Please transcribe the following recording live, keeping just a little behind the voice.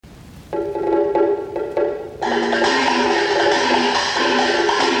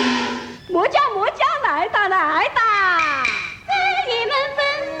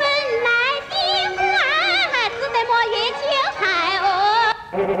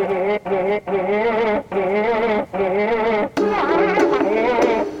It's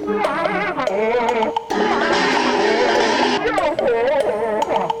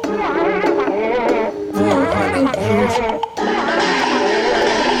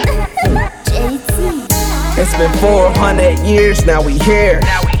been 400 years, now we here.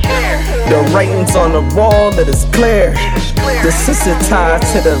 The writings on the wall, it is clear.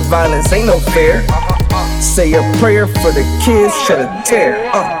 Desensitized to the violence, ain't no fear. Say a prayer for the kids, shed a tear.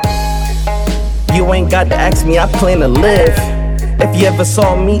 You ain't got to ask me, I plan to live. If you ever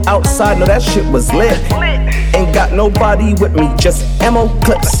saw me outside, know that shit was lit. Ain't got nobody with me, just ammo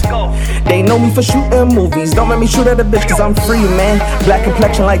clips. They know me for shooting movies, don't make me shoot at a bitch, cause I'm free, man. Black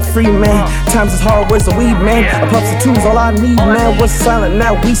complexion like free, man. Times is hard, where's the weed, man? A puffs of two's all I need, man. We're silent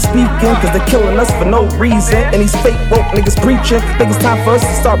now, we speaking, cause they're killing us for no reason. And these fake woke niggas preaching, think it's time for us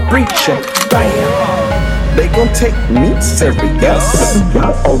to start preaching. Bam! They gon' take me serious.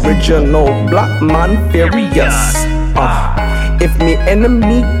 Original block man furious. If me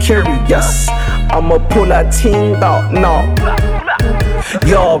enemy curious, I'ma pull that ting out, no.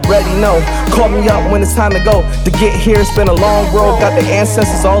 You already know, call me up when it's time to go. To get here, it's been a long road. Got the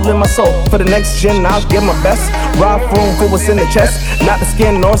ancestors all in my soul. For the next gen, I'll give my best. Ride room for what's in the chest. Not the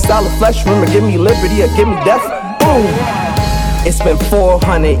skin nor style of flesh. Remember, give me liberty or give me death. Boom! It's been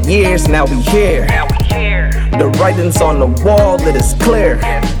 400 years, now we here. The writings on the wall, it is clear.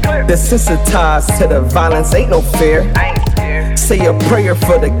 Desensitized to the violence, ain't no fear. Say a prayer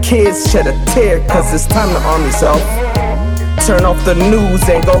for the kids, shed a tear, cause it's time to arm yourself. Turn off the news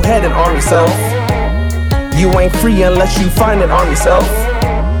and go ahead and arm yourself. You ain't free unless you find it, arm yourself.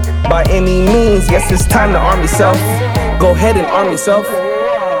 By any means, yes, it's time to arm yourself. Go ahead and arm yourself.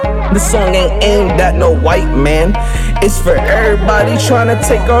 This song ain't aimed at no white man. It's for everybody trying to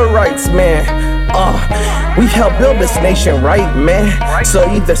take our rights, man. We helped build this nation, right, man? So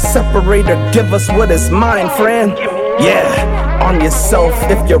either separate or give us what is mine, friend. Yeah, arm yourself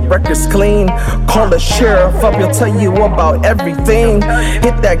if your record's clean. Call the sheriff up, he'll tell you about everything.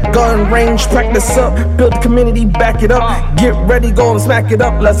 Hit that gun range, practice up, build the community, back it up. Get ready, go and smack it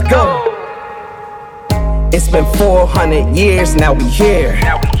up, let's go. It's been 400 years, now we here.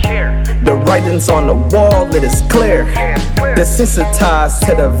 The writings on the wall, it is clear. Desensitized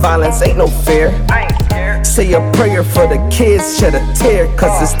to the violence, ain't no fear. Say a prayer for the kids, shed a tear,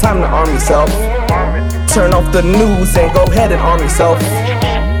 cause it's time to arm yourself. Turn off the news and go ahead and arm yourself.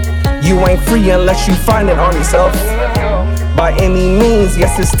 You ain't free unless you find it, arm yourself. By any means,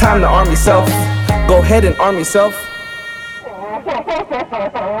 yes, it's time to arm yourself. Go ahead and arm yourself.